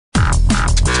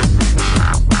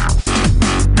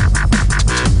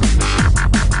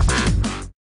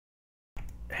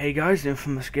Hey guys,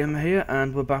 Infamous Gamer here,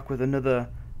 and we're back with another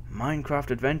Minecraft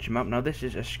adventure map. Now this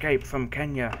is Escape from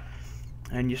Kenya,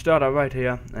 and you start out right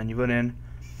here, and you run in,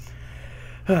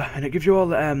 and it gives you all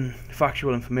the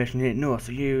factual information you need to know.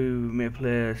 So you may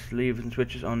place levers and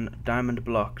switches on diamond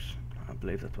blocks. I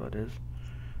believe that's what it is.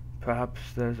 Perhaps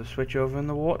there's a switch over in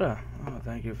the water. Oh,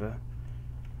 thank you for...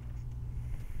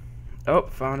 Oh,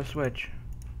 found a switch.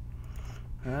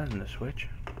 That isn't a switch.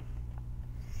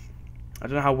 I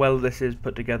don't know how well this is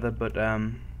put together, but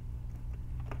oh,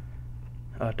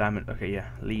 diamond. Okay, yeah,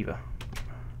 lever.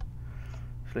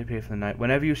 Sleep here for the night.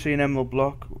 Whenever you see an emerald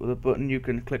block with a button, you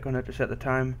can click on it to set the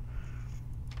time.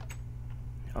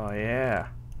 Oh yeah.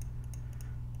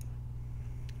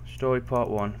 Story part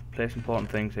 1. Place important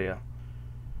things here.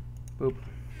 Boop.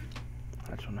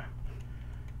 That's one.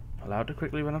 Allowed to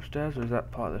quickly run upstairs, or is that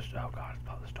part of the oh god, it's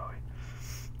part of the story.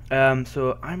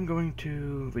 So I'm going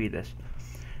to read this.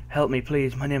 Help me,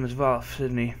 please. My name is Ralph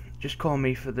Sydney. Just call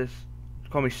me for this.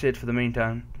 Call me Sid for the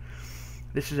meantime.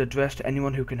 This is addressed to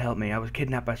anyone who can help me. I was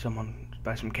kidnapped by some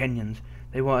Kenyans.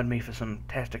 They wanted me for some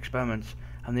test experiments.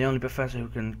 I'm the only professor who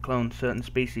can clone certain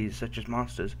species, such as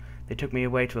monsters. They took me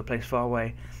away to a place far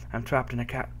away. I'm trapped in a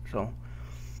castle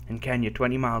in Kenya,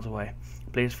 20 miles away.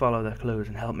 Please follow the clues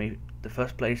and help me. The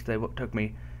first place they took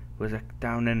me was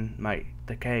down in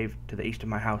the cave to the east of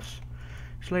my house.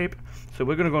 Sleep. So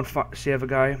we're gonna go and save a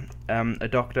guy, a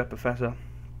doctor, professor,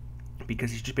 because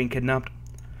he's just been kidnapped.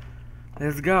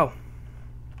 Let's go.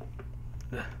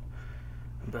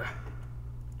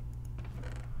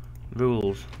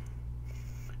 Rules.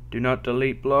 Do not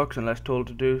delete blocks unless told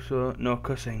to do so. No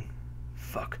cussing.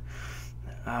 Fuck.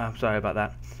 I'm sorry about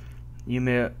that. You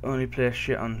may only place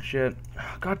shit on shit.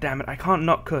 God damn it! I can't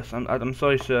not cuss. I'm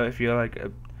sorry, sir, if you're like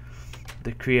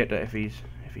the creator, if he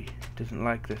doesn't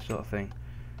like this sort of thing.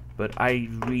 But I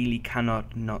really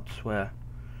cannot not swear.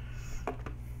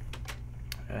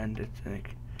 And it's a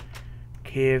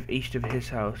cave east of his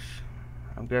house.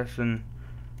 I'm guessing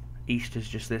east is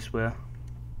just this way.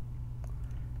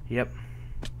 Yep.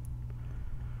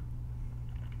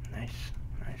 Nice,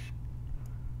 nice.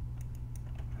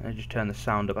 I just turn the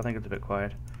sound up. I think it's a bit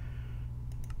quiet.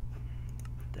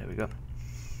 There we go.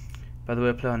 By the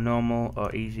way, play on normal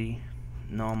or easy.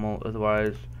 Normal,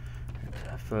 otherwise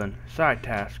it's fun. Side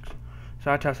tasks.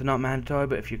 Side tasks are not mandatory,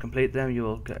 but if you complete them, you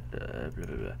will get blah, blah,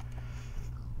 blah.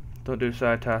 Don't do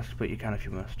side tasks, but you can if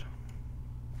you must.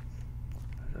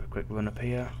 Let's have a quick run up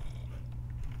here.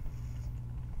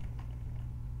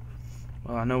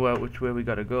 Well, I know which way we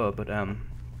gotta go, but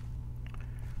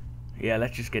yeah,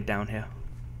 let's just get down here.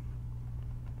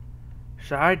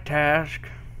 Side task.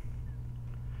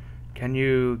 Can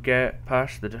you get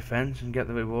past the defense and get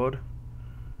the reward?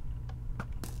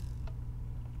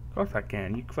 Of course I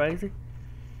can. You crazy?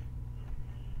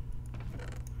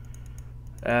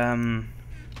 Well,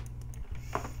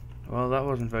 that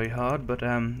wasn't very hard, but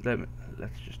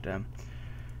let's just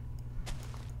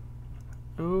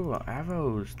ooh,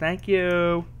 arrows. Thank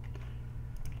you.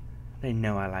 They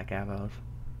know I like arrows.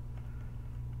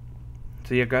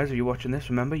 So yeah, guys, if you're watching this,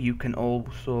 remember you can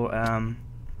also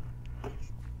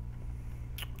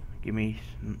give me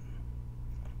some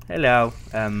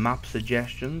map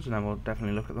suggestions, and I will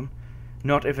definitely look at them.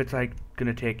 Not if it's like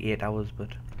gonna take 8 hours, but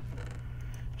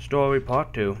story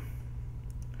part 2.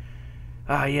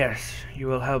 Ah yes, you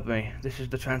will help me. This is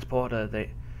the transporter that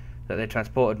they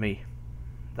transported me.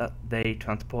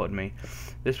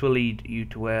 This will lead you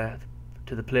to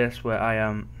the place where I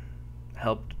am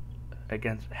held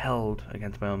against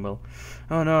my own will.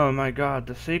 Oh no, my god,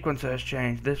 the sequence has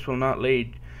changed. This will not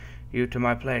lead you to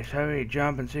my place. Hurry,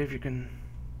 jump and see if you can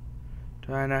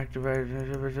try and activate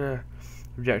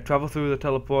object. Travel through the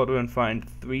teleporter and find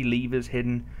 3 levers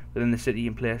hidden within the city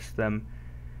and place them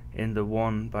in the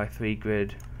 1x3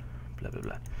 grid. Blah blah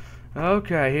blah.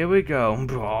 Okay, here we go.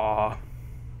 Blah.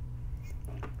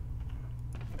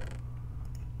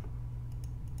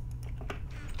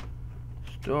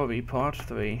 Story part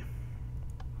 3.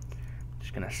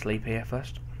 Just gonna sleep here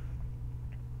first.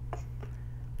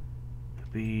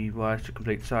 Be wise to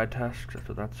complete side tasks. That's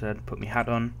what that said. Put me hat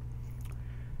on.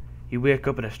 You wake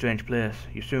up in a strange place.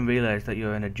 You soon realize that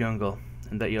you're in a jungle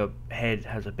and that your head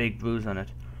has a big bruise on it.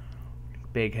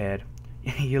 Big head.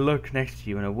 You look next to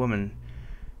you and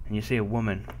you see a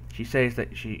woman. She says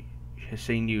that she has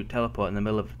seen you teleport in the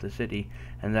middle of the city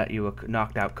and that you were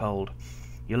knocked out cold.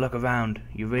 You look around.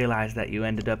 You realize that you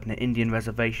ended up in an Indian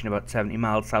reservation about 70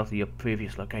 miles south of your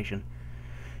previous location.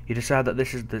 You decide that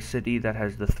this is the city that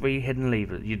has the 3 hidden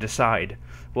levers. You decide.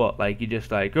 What? Like, you just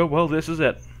like, oh, well, this is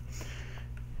it.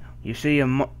 You see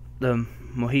the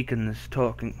Mohicans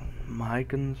talking.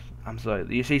 Mohicans? I'm sorry.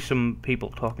 You see some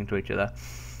people talking to each other.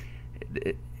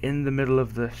 In the middle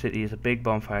of the city is a big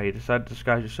bonfire. You decide to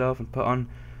disguise yourself and put on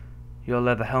your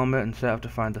leather helmet and set out to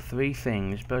find the 3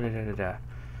 things. Blah, blah, blah, blah, blah.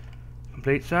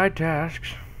 Complete side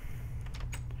tasks.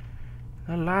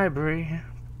 The library.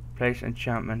 Place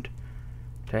enchantment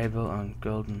table on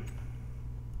golden.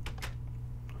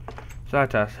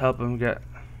 Side tasks. Help him get.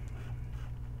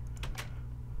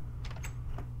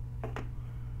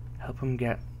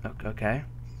 Okay.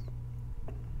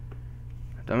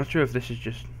 I'm not sure if this is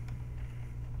just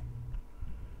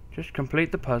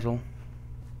complete the puzzle.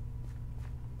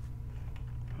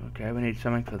 Okay, we need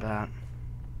something for that.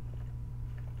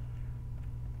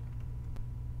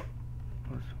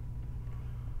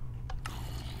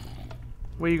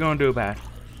 What are you gonna do about it?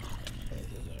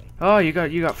 Oh, you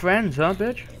got friends, huh,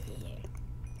 bitch?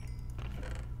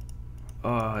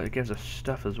 Oh, it gives us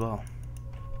stuff as well.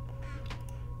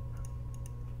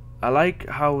 I like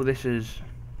how this is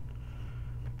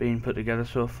being put together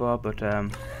so far, but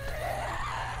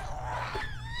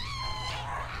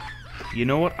you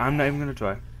know what? I'm not even gonna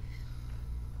try.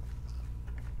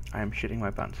 I am shitting my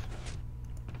pants.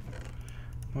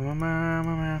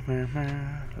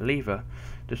 Lever.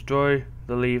 Destroy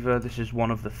the lever. This is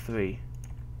one of the 3.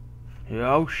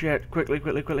 Oh shit!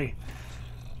 Quickly!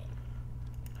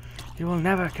 You will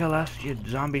never kill us, you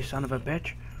zombie son of a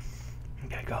bitch.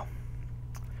 Okay, go.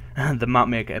 The map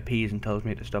maker appears and tells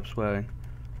me to stop swearing.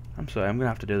 I'm sorry, I'm gonna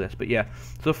have to do this, but yeah.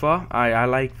 So far, I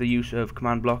like the use of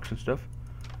command blocks and stuff.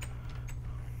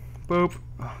 Boop.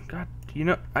 Oh god, you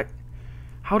know,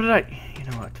 how did I? You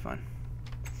know what? It's fine.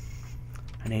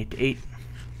 I need to eat.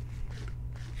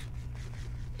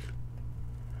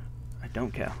 I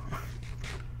don't care.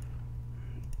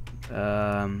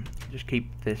 Just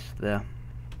keep this there.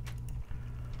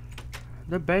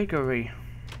 The bakery.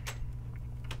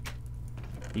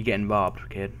 You're getting robbed,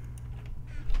 kid.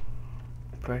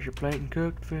 Pressure plate and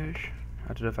cooked fish. I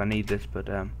don't know if I need this, but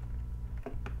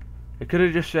it could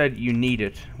have just said you need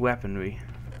it. Weaponry.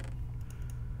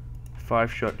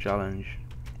 5-shot challenge.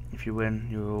 If you win,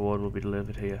 your reward will be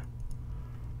delivered here.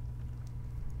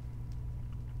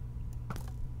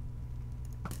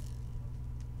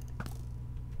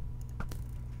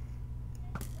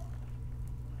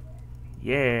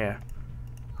 Yeah.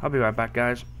 I'll be right back,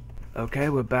 guys. Okay,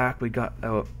 we're back. We got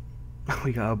our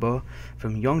bow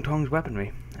from Young Tong's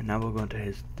weaponry, and now we're going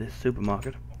to this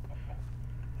supermarket.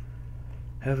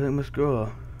 Everything must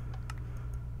go.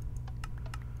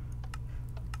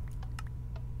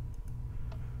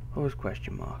 What was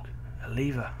question mark? A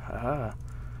lever. Aha.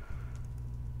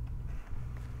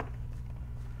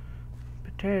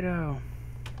 Potato.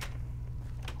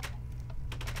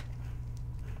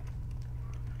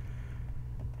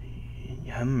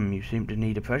 You seem to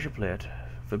need a pressure plate.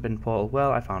 Forbidden portal.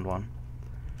 Well, I found one.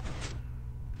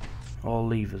 All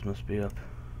levers must be up.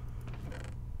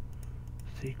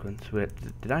 Sequence. Wait,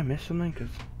 did I miss something? Cause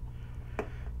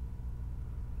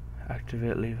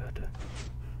activate lever to.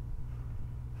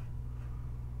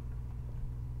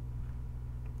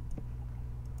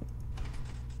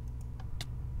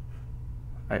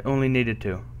 I only needed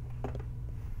 2.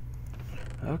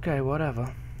 Okay,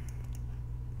 whatever.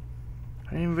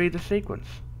 I didn't even read the sequence.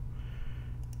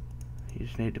 You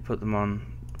just need to put them on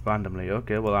randomly.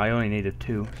 Okay, well I only needed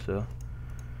 2, so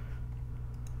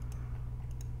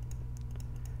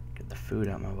get the food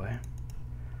out of my way.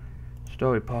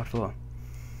 Story part 4.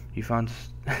 You found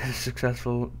a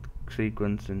successful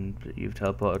sequence and you've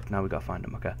teleported. Now we gotta find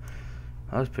them. Okay,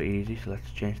 that was pretty easy. So let's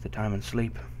change the time and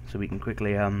sleep so we can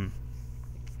quickly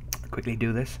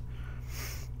do this.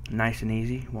 Nice and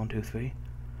easy. 1, 2, 3.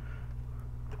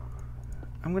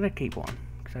 I'm gonna keep 1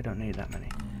 because I don't need that many.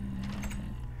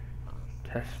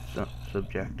 Test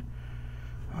subject.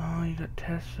 Oh, you got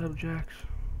test subjects.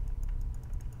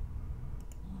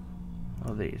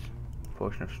 Oh, these.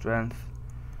 Portion of strength.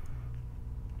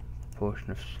 Portion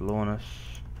of slowness.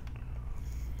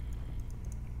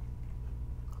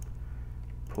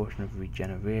 Portion of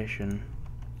regeneration.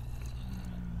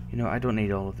 You know, I don't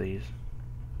need all of these.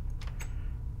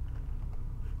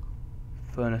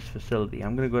 Furnace facility.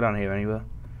 I'm gonna go down here anyway.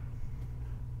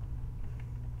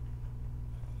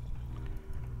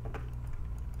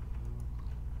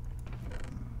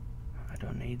 I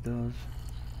don't need those.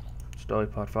 Story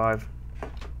part 5.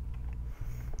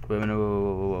 Wait a minute,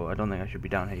 whoa. I don't think I should be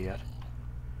down here yet.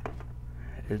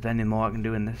 Is there any more I can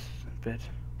do in this bit?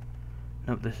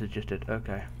 Nope, this is just it.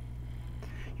 Okay.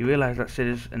 You realise that Sid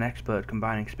is an expert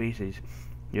combining species.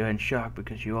 You're in shock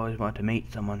because you always want to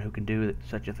meet someone who can do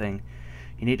such a thing.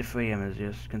 You need to free him. As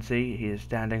you can see, he is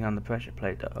standing on the pressure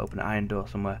plate to open an iron door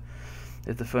somewhere.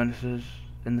 If the furnace is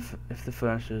in,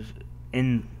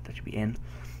 that should be in,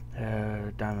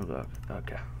 Diamond block.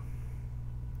 Okay.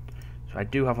 So I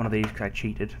do have one of these because I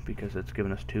cheated because it's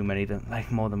given us too many,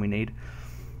 like more than we need.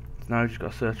 So now I've just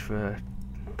got to search for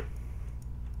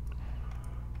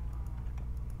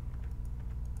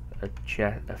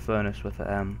a furnace with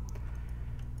a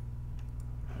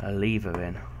lever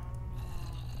in.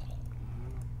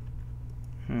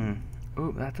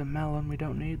 Oh, that's a melon. We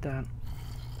don't need that.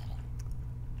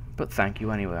 But thank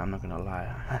you anyway. I'm not gonna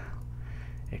lie.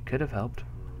 It could have helped.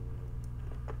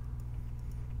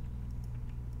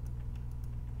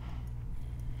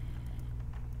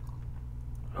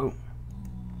 Oh.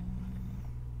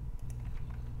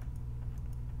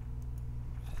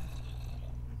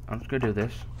 I'm just gonna do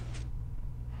this.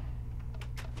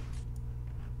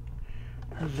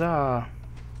 Huzzah!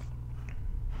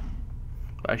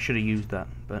 I should have used that,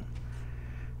 but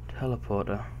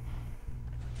teleporter.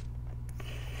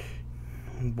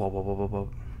 Whoa, whoa, whoa, whoa, whoa.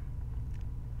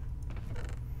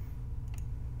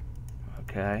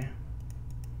 Okay.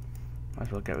 Might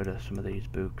as well get rid of some of these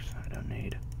books I don't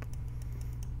need.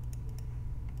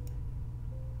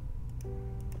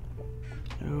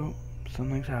 Oh,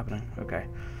 something's happening. Okay.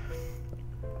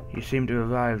 You seem to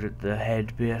have arrived at the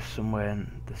head base somewhere in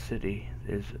the city.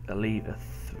 There's a lever.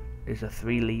 Is a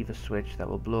 3-lever switch that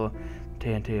will blow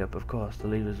TNT up. Of course, the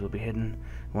levers will be hidden.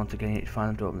 Once again, you need to find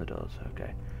them to open the doors.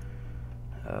 Okay.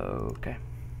 Okay.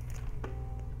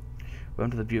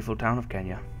 Welcome to the beautiful town of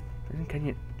Kenya. Isn't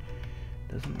Kenya?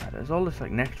 Doesn't matter. It's all just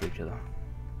like next to each other.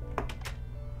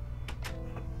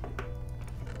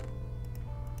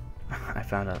 I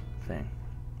found a thing.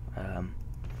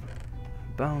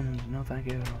 Bones. No, thank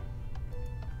you.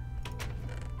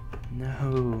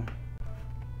 No.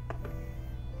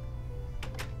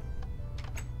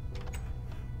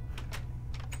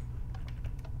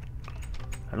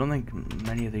 I don't think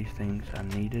many of these things are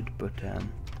needed, but we're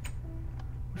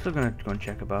still gonna go and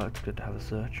check about. It's good to have a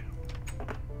search.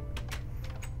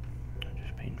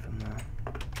 Just paint from there.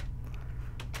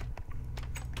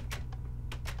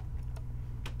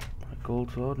 A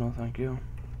gold sword, no thank you.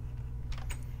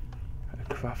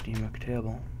 A crafty muck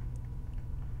table.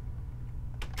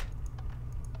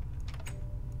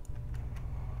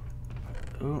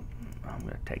 Oh, I'm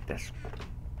gonna take this.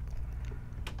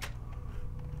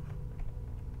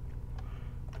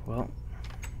 Well,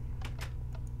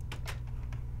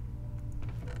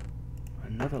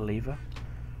 another lever.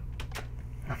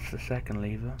 That's the second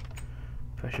lever.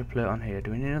 Pressure plate on here.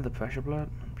 Do we need another pressure plate?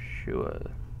 I'm sure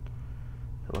there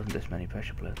wasn't this many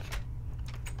pressure plates.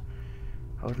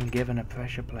 I wasn't given a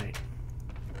pressure plate.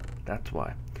 That's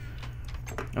why.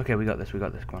 Okay, we got this. Come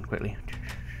on, quickly.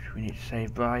 We need to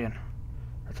save Brian.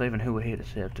 That's not even who we're here to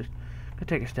save. Just gonna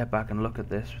take a step back and look at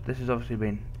this. This has obviously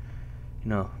been, you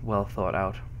know, well thought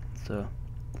out. So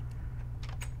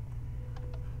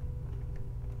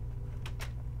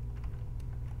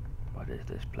what is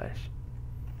this place?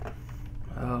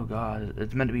 Oh god,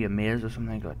 it's meant to be a maze or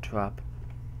something, or a trap.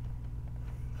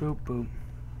 Boop boop.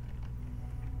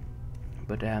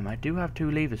 But I do have 2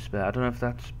 levers spare. I don't know if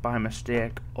that's by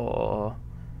mistake or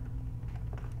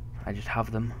I just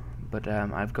have them, but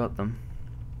I've got them.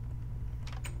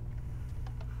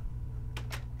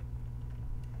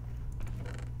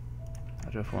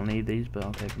 I don't know if we'll need these, but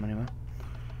I'll take them anyway.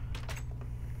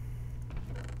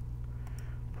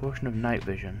 Portion of night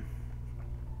vision.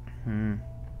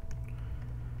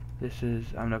 This is...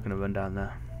 I'm not going to run down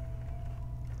there.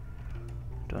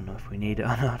 Don't know if we need it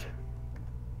or not.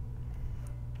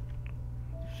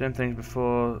 Same thing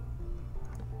before.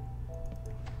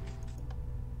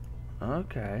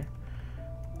 Okay.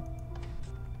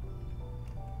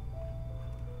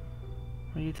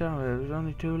 What are you telling me? There's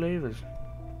only 2 levers.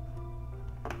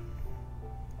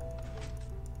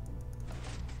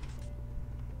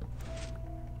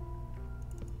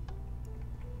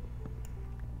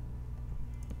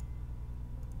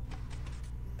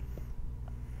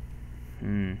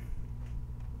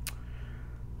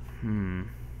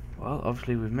 Well,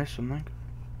 obviously we've missed something.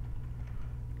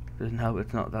 Doesn't help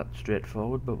it's not that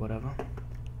straightforward, but whatever.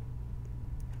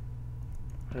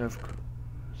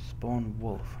 Spawn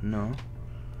wolf. No.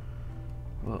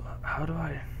 Well, how do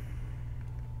I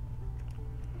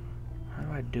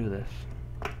do this?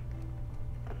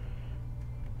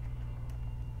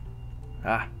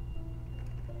 Ah.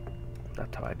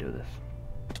 That's how I do this.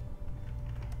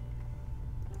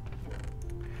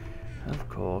 Of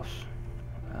course.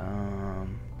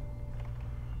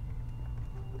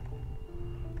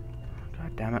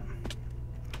 God damn it.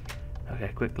 Okay,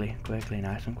 quickly,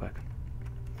 nice and quick.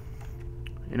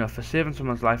 You know, for saving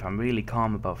someone's life, I'm really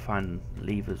calm about finding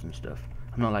levers and stuff.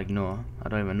 I'm not like Noah. I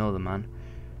don't even know the man.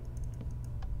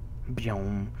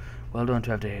 Well done,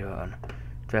 12D1.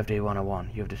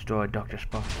 12D101. You have destroyed Dr.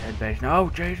 Spock's head base. No,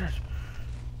 Jesus!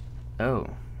 Oh.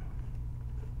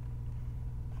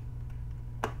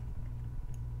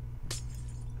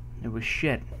 It was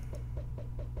shit.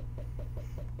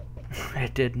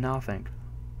 It did nothing.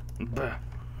 Blech.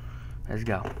 Let's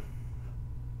go.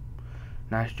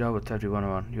 Nice job with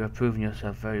 3101. You have proven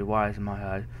yourself very wise in my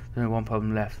eyes. There's only one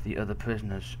problem left, the other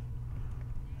prisoners.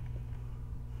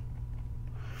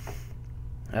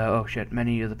 Oh shit,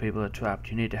 many other people are trapped.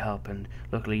 You need to help, and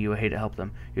luckily you are here to help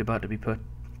them. You're about to be put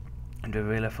into a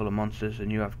relay full of monsters,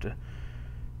 and you have to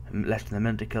less than a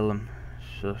minute to kill them.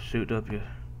 So suit up your...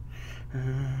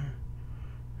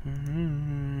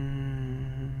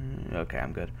 Okay,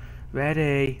 I'm good.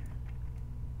 Ready?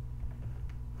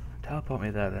 Teleport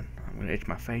me there then. I'm gonna itch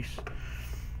my face.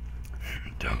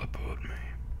 Teleport me.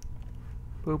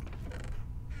 Boop.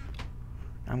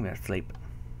 I'm gonna sleep.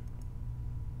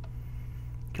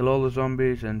 Kill all the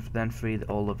zombies and then free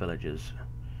all the villagers.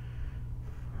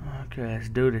 Okay, let's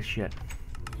do this shit.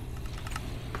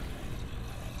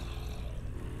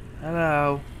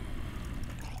 Hello.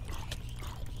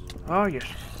 Oh, you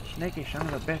sneaky son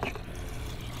of a bitch.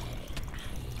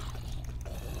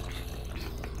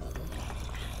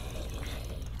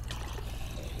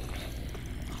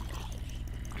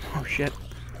 Oh shit.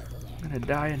 I'm gonna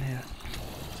die in here.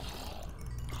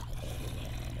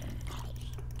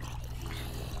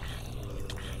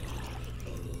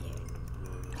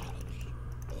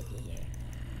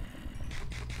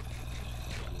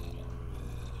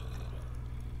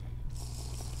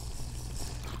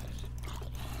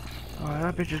 Oh,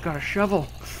 that bitch has got a shovel.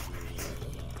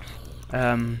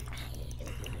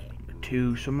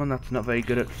 To someone that's not very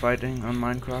good at fighting on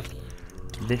Minecraft,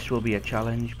 this will be a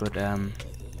challenge, but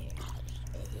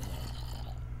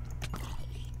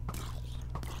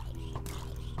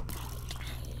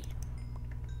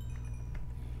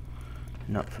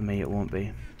not for me, it won't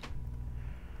be.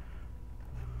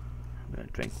 I'm gonna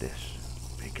drink this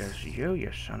because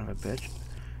you son of a bitch.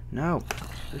 No,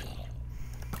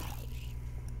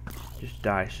 just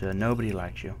die, sir. Nobody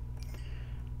likes you.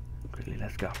 Quickly,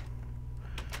 let's go.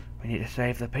 We need to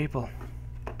save the people.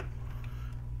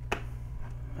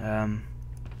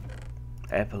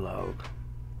 Epilogue.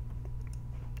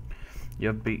 You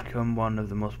have become one of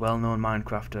the most well-known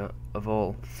Minecrafter of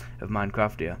all of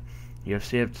Minecraftia. You have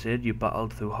saved Sid, you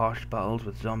battled through harsh battles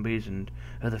with zombies and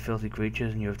other filthy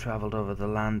creatures, and you have travelled over the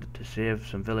land to save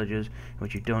some villagers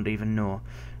which you don't even know.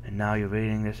 And now you're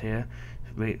reading this here.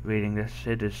 Reading this,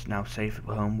 Sid is now safe at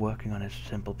home, working on his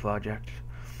simple projects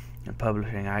and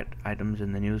publishing items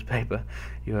in the newspaper.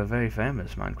 You are very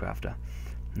famous, Minecrafter.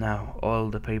 Now all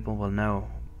the people will know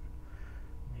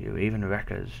you, even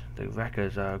Wreckers. The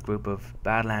Wreckers are a group of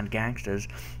Badland gangsters.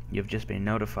 You've just been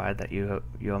notified that your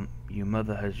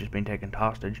mother has just been taken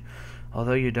hostage.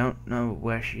 Although you don't know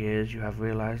where she is, you have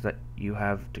realized that you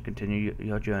have to continue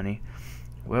your journey.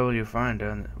 Where will you find her,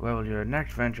 and where will your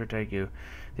next venture take you?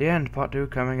 The End, Part 2,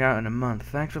 coming out in a month.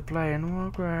 Thanks for playing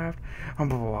Warcraft.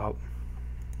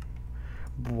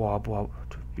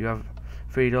 You have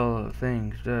freed all the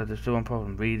things. There's still one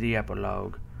problem. Read the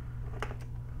epilogue.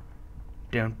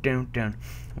 Dun.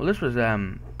 Well, this was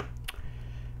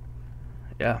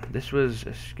yeah, this was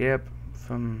Escape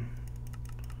from,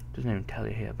 doesn't even tell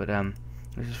you here, but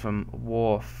this is from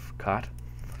Wharfcat.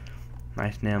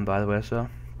 Nice name, by the way, sir.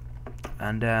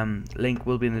 And link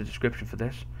will be in the description for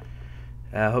this.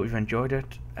 Hope you've enjoyed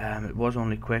it. It was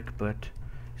only quick, but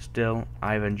still,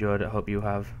 I've enjoyed it. Hope you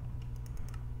have.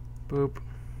 Boop.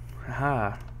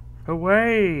 Haha.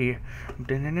 Away!